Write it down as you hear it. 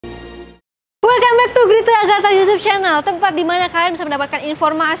Welcome back to Gritte Agatha YouTube channel, tempat dimana kalian bisa mendapatkan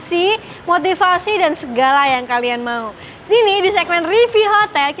informasi, motivasi, dan segala yang kalian mau. Ini di segmen review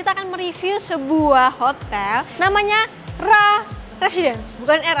hotel, kita akan mereview sebuah hotel namanya Residence,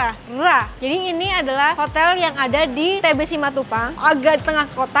 bukan era, Ra. Jadi ini adalah hotel yang ada di TBC Matupang, agak di tengah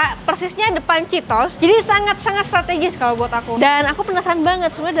kota, persisnya depan Citos. Jadi sangat-sangat strategis kalau buat aku. Dan aku penasaran banget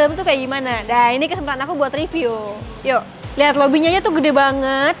sebenarnya dalam tuh kayak gimana. Nah, ini kesempatan aku buat review. Yuk, lihat lobbynya tuh gede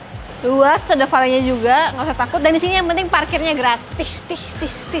banget. Luas, ada valenya juga, nggak usah takut. Dan di sini yang penting parkirnya gratis.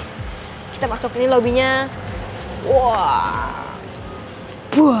 Kita masuk ini lobbynya. Wah,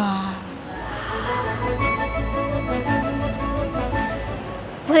 buah.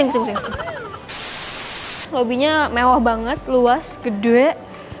 Pusing. Lobbynya mewah banget, luas, gede.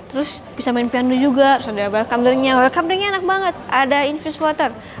 Terus bisa main piano juga, terus ada welcome drinknya enak banget. Ada infused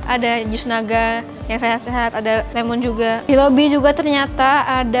water, ada jus naga yang sehat-sehat, ada lemon juga. Di lobby juga ternyata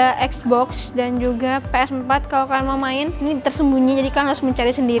ada Xbox dan juga PS4 kalau kalian mau main. Ini tersembunyi, jadi kalian harus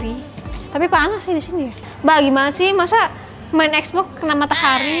mencari sendiri. Tapi panas sih di sini ya. Mbak, gimana sih? Masa main Xbox kena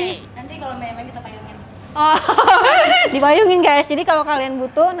matahari? Nanti kalau main-main kita payungin. Oh, dipayungin guys. Jadi kalau kalian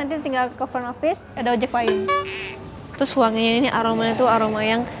butuh, nanti tinggal ke front office, ada ojek payung. Terus wanginya ini aromanya tuh aroma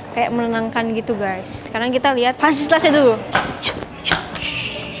yang kayak menenangkan gitu guys. Sekarang kita lihat fasilitasnya dulu.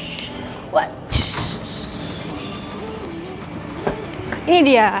 Ini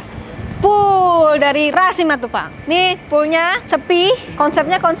dia pool dari Rasi Matupang. Nih poolnya sepi,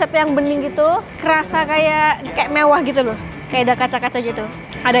 konsepnya konsep yang bening gitu, kerasa kayak mewah gitu loh. Kayak ada kaca-kaca gitu.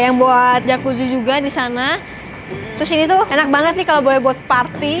 Ada yang buat jacuzzi juga di sana. Terus ini tuh enak banget nih kalau boleh buat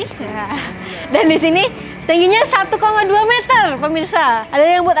party. Ya. Dan di sini tingginya 1,2 meter, pemirsa. Ada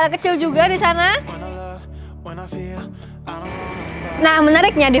yang buat anak kecil juga di sana. Nah,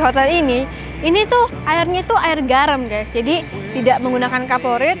 menariknya di hotel ini tuh airnya tuh air garam, guys. Jadi tidak menggunakan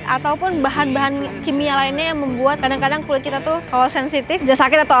kaporit ataupun bahan-bahan kimia lainnya yang membuat kadang-kadang kulit kita tuh kalau sensitif, bisa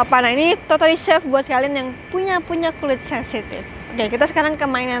sakit atau apa. Nah, ini totally safe buat kalian yang punya kulit sensitif. Oke, kita sekarang ke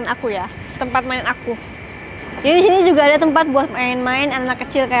mainan aku ya. Tempat main aku. Jadi di sini juga ada tempat buat main-main anak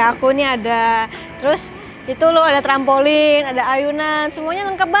kecil kayak aku nih ada. Terus itu loh ada trampolin, ada ayunan, semuanya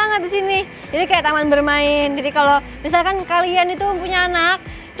lengkap banget di sini. Jadi kayak taman bermain. Jadi kalau misalkan kalian itu punya anak,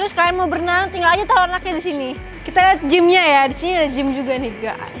 terus kalian mau berenang, tinggal aja taruh anaknya di sini. Kita lihat gymnya ya, di sini ada gym juga nih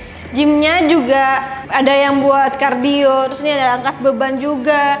guys. Gymnya juga ada yang buat kardio, terus ini ada angkat beban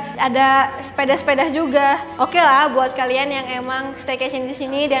juga, ada sepeda-sepeda juga. Oke lah buat kalian yang emang staycation di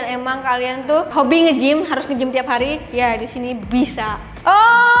sini dan emang kalian tuh hobi nge-gym, harus nge-gym tiap hari, ya di sini bisa.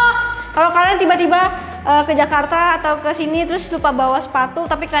 Oh, kalau kalian tiba-tiba ke Jakarta atau ke sini terus lupa bawa sepatu,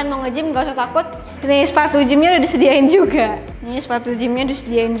 tapi kalian mau nge-gym gak usah takut. Ini sepatu gymnya udah disediain juga. Ini sepatu gymnya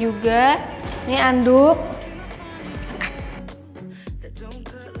disediain juga. Ini anduk.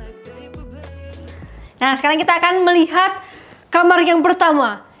 Nah, sekarang kita akan melihat kamar yang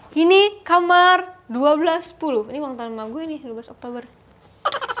pertama. Ini kamar 1210. Ini ulang tahun mama gue nih, 12 Oktober.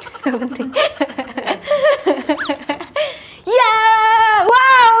 Gak penting. Ya,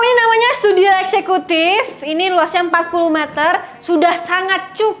 wow, ini namanya studio eksekutif. Ini luasnya 40 meter. Sudah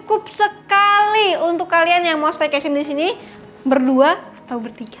sangat cukup sekali untuk kalian yang mau staycation di sini berdua atau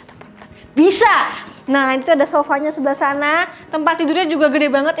bertiga atau berempat. Bisa. Nah, itu ada sofanya sebelah sana. Tempat tidurnya juga gede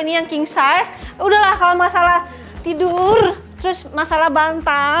banget. Ini yang king size. Udahlah kalau masalah tidur, terus masalah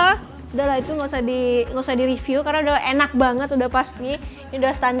bantal, udahlah itu nggak usah di review karena udah enak banget, udah pasti. Ini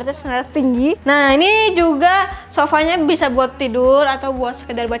udah standar tinggi. Nah, ini juga sofanya bisa buat tidur atau buat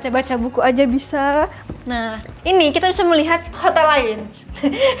sekedar baca-baca buku aja bisa. Nah, ini kita bisa melihat hotel lain.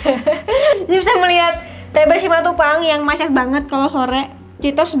 Jadi bisa melihat TBC Matupang yang macet banget kalau sore.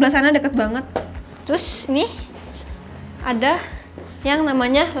 Citos sebelah sana deket banget. Terus ini ada yang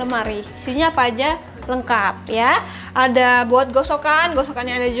namanya lemari. Isinya apa aja lengkap ya. Ada buat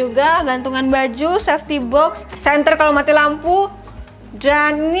gosokannya ada juga, gantungan baju, safety box, center kalau mati lampu.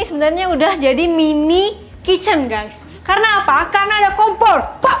 Dan ini sebenarnya udah jadi mini kitchen guys. Karena apa? Karena ada kompor,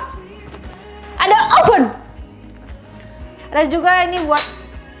 pop, ada oven. Ada juga ini buat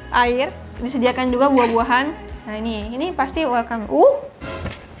air, disediakan juga buah-buahan. Nah ini pasti welcome.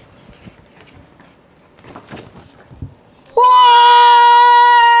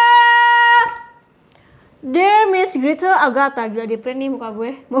 Dear Miss Gritte Agatha, gila di print nih muka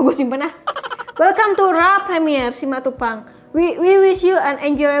gue. Mau gue simpen ah. Welcome to Ra Premier si Matupang. We wish you an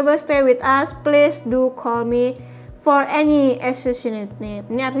enjoyable stay with us. Please do call me for any associate need.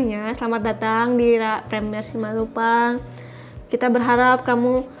 Ini artinya selamat datang di Ra Premier si Matupang. Kita berharap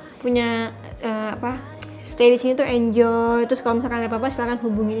kamu punya stay di sini tuh enjoy. Terus kalau misalkan ada apa-apa silahkan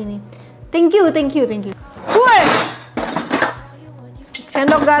hubungin ini. Thank you. Woi.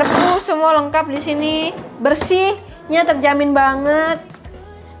 Sendok garpu semua lengkap di sini. Bersihnya terjamin banget.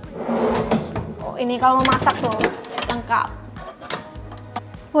 Oh, ini kalau mau masak tuh lengkap.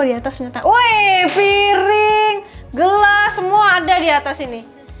 Oh, di atas ternyata. Woi, piring, gelas semua ada di atas ini.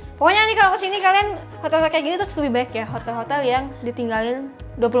 Pokoknya nih kalau kesini kalian hotel kayak gini tuh lebih baik ya, hotel-hotel yang ditinggalin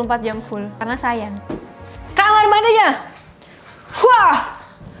 24 jam full karena sayang. Kamar mandinya. Wah.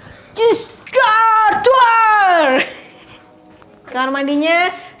 Duar. Kamar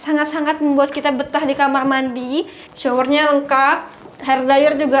mandinya sangat-sangat membuat kita betah di kamar mandi. Showernya lengkap, hair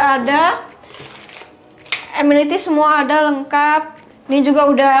dryer juga ada. Amenities semua ada lengkap. Ini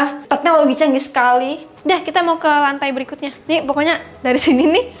juga udah teknologi canggih sekali. Udah, kita mau ke lantai berikutnya. Nih, pokoknya dari sini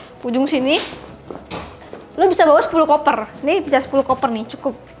nih, ujung sini, lo bisa bawa 10 koper. Nih bisa 10 koper nih,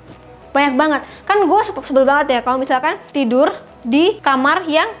 cukup. Banyak banget. Kan gue sebel banget ya kalau misalkan tidur di kamar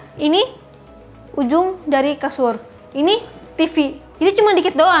yang ini ujung dari kasur. Ini TV. Jadi cuma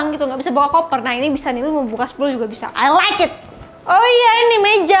dikit doang gitu, nggak bisa bawa koper. Nah ini bisa nih, lo mau buka 10 juga bisa. I like it. Oh iya, ini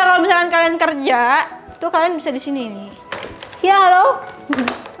meja kalau misalkan kalian kerja, tuh kalian bisa di sini nih. Ya halo.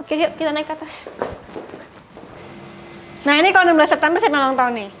 Oke, yuk kita naik ke atas. Nah ini kalau 16 September saya ulang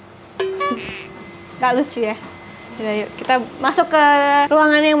tahun nih. Gak lucu ya. Yuk kita masuk ke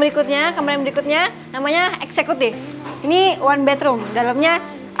ruangan yang berikutnya, kamar yang berikutnya, namanya eksekutif. Ini one bedroom, dalamnya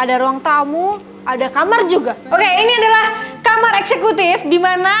ada ruang tamu, ada kamar juga. Oke, ini adalah kamar eksekutif di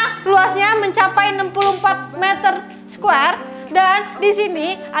mana luasnya mencapai 64 meter square dan di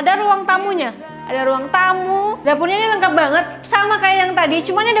sini ada ruang tamunya. Ada ruang tamu, dapurnya ini lengkap banget, sama kayak yang tadi,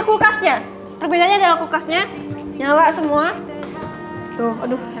 cuman ini ada kulkasnya. Perbedaannya adalah kulkasnya nyala semua. Tuh,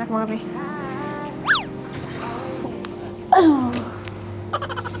 aduh, enak banget nih. Aduh,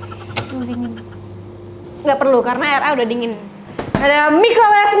 dingin. Nggak perlu karena RA udah dingin. Ada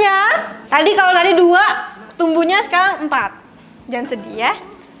microwave-nya. Tadi kalau tadi 2, tumbuhnya sekarang 4. Jangan sedih ya.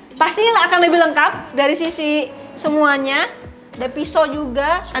 Pasti akan lebih lengkap dari sisi semuanya. Ada pisau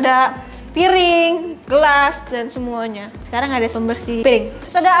juga, ada piring, gelas, dan semuanya. Sekarang ada pembersih piring.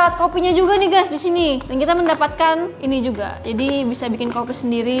 Terus ada alat kopinya juga nih guys di sini. Dan kita mendapatkan ini juga. Jadi bisa bikin kopi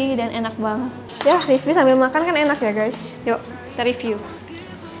sendiri dan enak banget. Ya, review sambil makan kan enak ya guys. Yuk, kita review.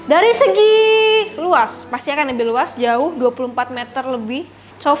 Dari segi luas, pasti akan lebih luas, jauh 24 meter lebih.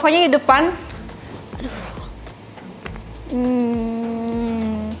 Sofanya di depan. Aduh.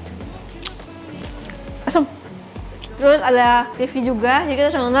 Asem. Terus ada TV juga, jadi kita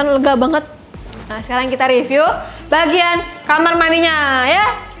bisa nonton lega banget. Nah sekarang kita review bagian kamar mandinya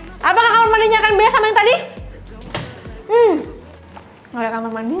ya. Apakah kamar mandinya akan beda sama yang tadi? Nggak ada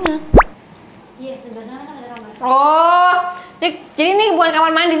kamar mandinya. Iya, sebelah sana kan ada kamar. Oh, jadi ini bukan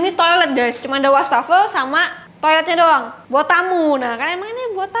kamar mandi, ini toilet guys. Cuma ada wastafel sama toiletnya doang. Buat tamu. Nah kan emang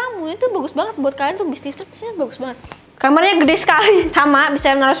ini buat tamu, itu bagus banget buat kalian tuh bisnis tripsnya bagus banget. Kamarnya gede sekali, sama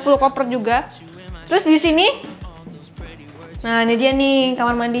bisa naruh 10 koper juga. Terus di sini. Nah ini dia nih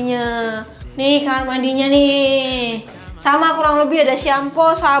kamar mandinya. Nih kamar mandinya nih. Sama kurang lebih ada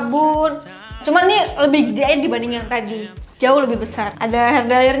shampoo, sabun. Cuman nih lebih gede aja dibanding yang tadi. Jauh lebih besar. Ada hair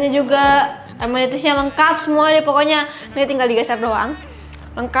dryernya juga. Amenitiesnya lengkap semua deh pokoknya. Ini tinggal digeser doang.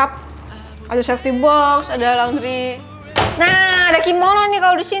 Lengkap. Ada safety box, ada laundry. Nah ada kimono nih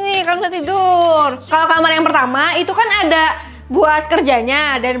kalau di sini kalau bisa tidur. Kalau kamar yang pertama itu kan ada buat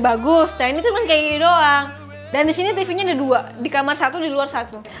kerjanya dan bagus. Nah ini cuma kayak gini doang. Dan di sini TV-nya ada 2, di kamar 1, di luar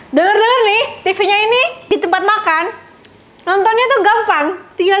 1. Dengar-dengar nih, TV-nya ini di tempat makan. Nontonnya tuh gampang,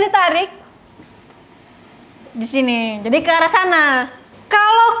 tinggal ditarik di sini. Jadi ke arah sana.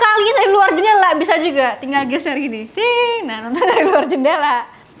 Kalau kalian dari luar jendela bisa juga, tinggal geser gini. Nah, nonton dari luar jendela.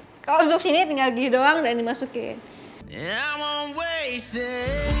 Kalau duduk sini tinggal gini doang dan dimasukin.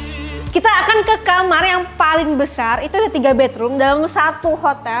 Kita akan ke kamar yang paling besar. Itu ada 3 bedroom dalam satu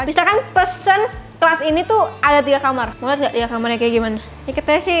hotel. Misalkan pesen kelas ini tuh ada 3 kamar. Mau lihat nggak 3 kamarnya kayak gimana? Ya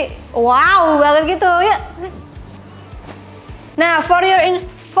katanya sih wow banget gitu ya. Nah, for your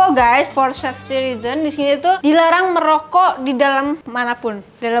info guys, for safety reason di sini tuh dilarang merokok di dalam manapun,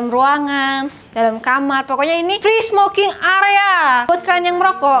 dalam ruangan, dalam kamar. Pokoknya ini free smoking area. Buat kalian yang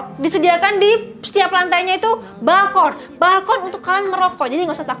merokok, disediakan di setiap lantainya itu balkon. Balkon untuk kalian merokok. Jadi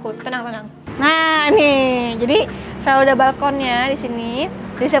nggak usah takut, tenang-tenang. Nah, nih. Jadi selalu ada balkonnya di sini.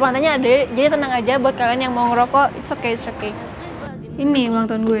 Di setiap lantainya ada. Jadi tenang aja buat kalian yang mau ngerokok. It's okay, it's okay. Ini ulang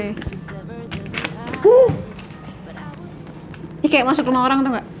tahun gue. Ini kayak masuk rumah orang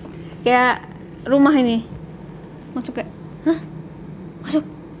tuh nggak? Kayak rumah ini. Masuk kayak, hah? Masuk,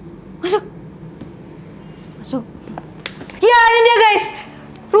 masuk, masuk. Ya ini dia guys,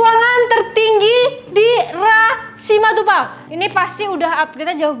 ruangan tertinggi di Simatupang. Ini pasti udah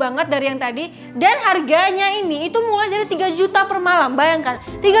upgrade jauh banget dari yang tadi. Dan harganya ini itu mulai dari 3 juta per malam. Bayangkan,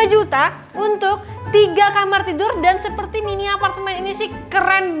 3 juta untuk 3 kamar tidur. Dan seperti mini apartemen ini sih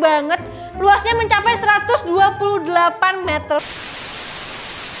keren banget. Luasnya mencapai 128 meter.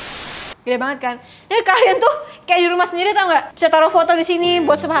 Gede banget kan? Ini kalian tuh kayak di rumah sendiri, tau nggak? Bisa taruh foto di sini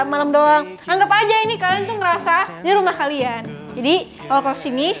buat sepahat malam doang. Anggap aja ini kalian tuh ngerasa ini rumah kalian. Jadi kalau ke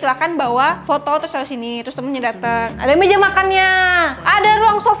sini silakan bawa foto terus taruh sini, terus temennya datang. Ada meja makannya, ada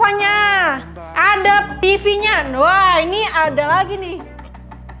ruang sofanya, ada TV-nya. Wah, ini ada lagi nih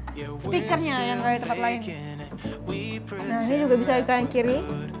speakernya yang nggak ada tempat lain. Nah, ini juga bisa di kanan kiri.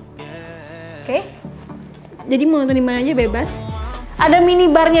 Oke. Jadi mau nonton di mana aja bebas. Ada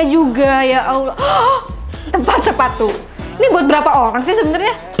minibarnya juga, ya Allah. Tempat sepatu. Ini buat berapa orang sih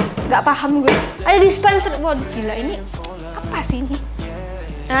sebenarnya? Nggak paham gue. Ada dispenser. Waduh, gila, ini apa sih ini?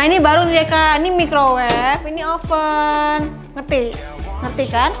 Nah, ini baru nih Kak. Ini microwave, ini oven. Ngerti? Ngerti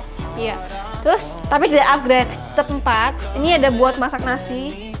kan? Iya. Terus, tapi tidak upgrade. Tempat. Ini ada buat masak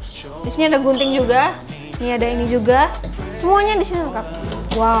nasi. Di sini ada gunting juga. Ini ada ini juga. Semuanya di sini lengkap.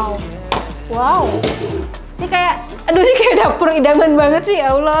 Wow. Wow. Ini kayak, aduh, ini kayak dapur idaman banget sih,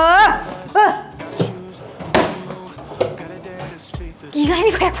 ya Allah. Gila,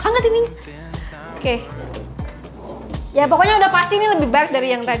 ini banyak banget ini. Oke. Ya pokoknya udah pasti ini lebih baik dari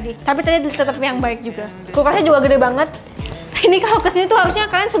yang tadi. Tapi tadi tetap yang baik juga. Kulkasnya juga gede banget. Ini kalau kesini tuh harusnya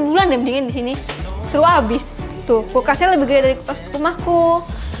kalian sebulan deh mendingin di sini. Seru abis. Tuh, kulkasnya lebih gede dari kulkas rumahku.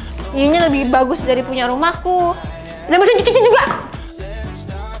 Ininya lebih bagus dari punya rumahku. Ada mesin cuci juga.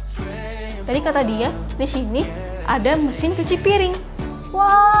 Tadi kata dia, di sini ada mesin cuci piring.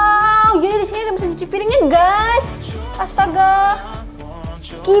 Wow, jadi di sini ada mesin cuci piringnya, guys. Astaga.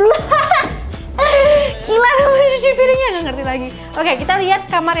 Gila. Gila, ada mesin cuci piringnya, nggak ngerti lagi. Oke, kita lihat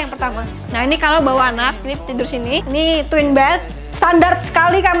kamar yang pertama. Nah, ini kalau bawa anak, ini tidur sini. Ini twin bed, standar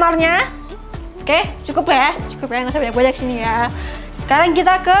sekali kamarnya. Oke, cukup ya, nggak usah banyak-banyak sini ya. Sekarang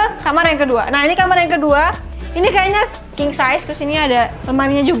kita ke kamar yang kedua. Nah, ini kamar yang kedua. Ini kayaknya king size, terus ini ada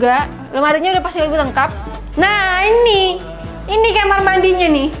lemarinya juga. Lemarinya udah pasti lebih lengkap. Nah, ini kamar mandinya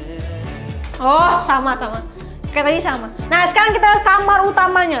nih. Oh, sama. Kayak tadi sama. Nah, sekarang kita ke kamar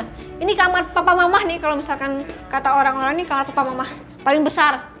utamanya. Ini kamar papa mamah nih, kalau misalkan kata orang-orang nih kamar papa mamah. Paling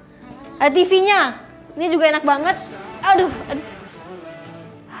besar. Ada TV-nya. Ini juga enak banget. Aduh.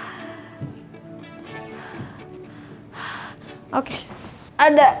 Oke.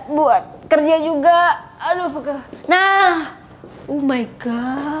 Ada buat kerja juga. Aduh, nah. Oh my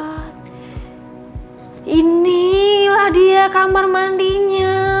god. Inilah dia kamar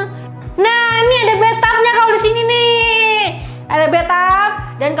mandinya. Nah, ini ada bathtubnya kalau di sini nih. Ada bathtub,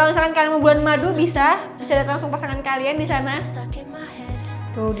 dan kalau misalkan kalian mau bulan madu bisa datang langsung pasangan kalian di sana.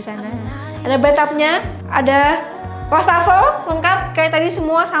 Tuh di sana. Ada bathtubnya, ada wastafel lengkap kayak tadi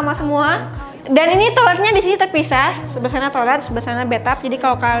semua, sama semua. Dan ini toiletnya di sini terpisah. Sebelah sana toilet, sebelah sana bathtub. Jadi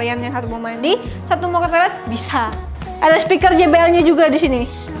kalau kalian yang satu mau mandi, satu mau ke toilet bisa. Ada speaker JBL-nya juga di sini.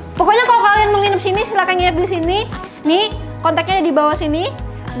 Pokoknya kalau kalian mau nginep sini, silahkan nginep di sini. Nih, kontaknya di bawah sini.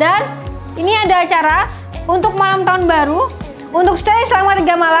 Dan ini ada acara untuk malam tahun baru. Untuk stay selama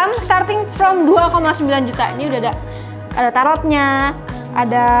 3 malam, starting from 2,9 juta. Ini udah ada tarotnya,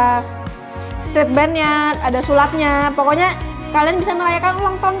 ada street band-nya, ada sulapnya. Pokoknya kalian bisa merayakan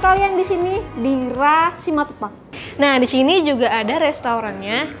ulang tahun kalian di sini di Simatupang. Nah, di sini juga ada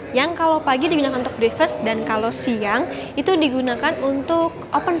restorannya yang kalau pagi digunakan untuk breakfast dan kalau siang itu digunakan untuk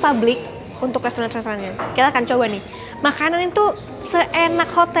open public untuk restoran-restorannya. Kita akan coba nih. Makanan itu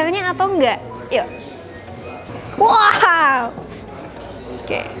seenak hotelnya atau enggak? Yuk. Wow.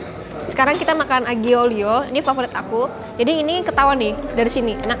 Oke. Sekarang kita makan aglio olio. Ini favorit aku. Jadi ini ketahuan nih dari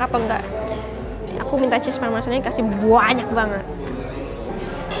sini enak apa enggak. Aku minta cheese parmesannya kasih banyak banget.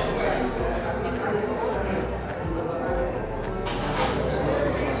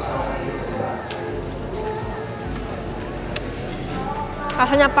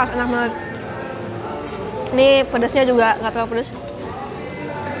 Rasanya pas, enak banget. Ini pedasnya juga nggak terlalu pedas.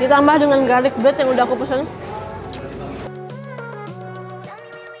 Ditambah dengan garlic bread yang udah aku pesen.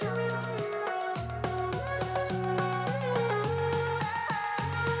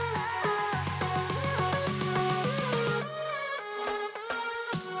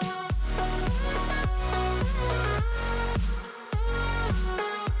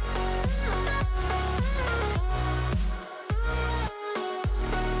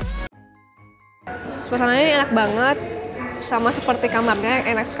 Suasananya ini enak banget, sama seperti kamarnya,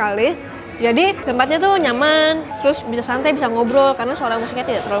 enak sekali. Jadi tempatnya tuh nyaman, terus bisa santai, bisa ngobrol karena suara musiknya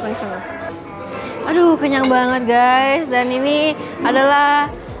tidak terlalu kenceng. Aduh, kenyang banget guys. Dan ini adalah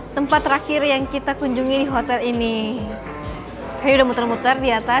tempat terakhir yang kita kunjungi di hotel ini. Kayak udah muter-muter di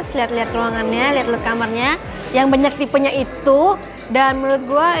atas, lihat-lihat ruangannya, lihat-lihat kamarnya, yang banyak tipenya itu. Dan menurut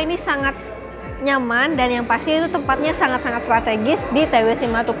gua ini sangat nyaman dan yang pasti itu tempatnya sangat-sangat strategis di TBC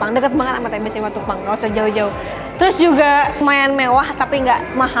Matupang, deket banget sama TBC Matupang, gak usah jauh-jauh. Terus juga lumayan mewah tapi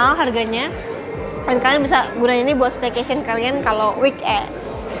nggak mahal harganya. Dan kalian bisa gunain ini buat staycation kalian kalau weekend.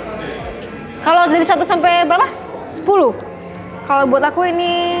 Kalau dari 1 sampai berapa? 10. Kalau buat aku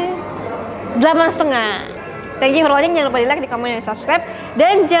ini 8,5. Thank you for watching, jangan lupa di like, di komen, dan di subscribe.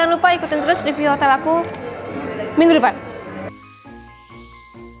 Dan jangan lupa ikutin terus review hotel aku minggu depan.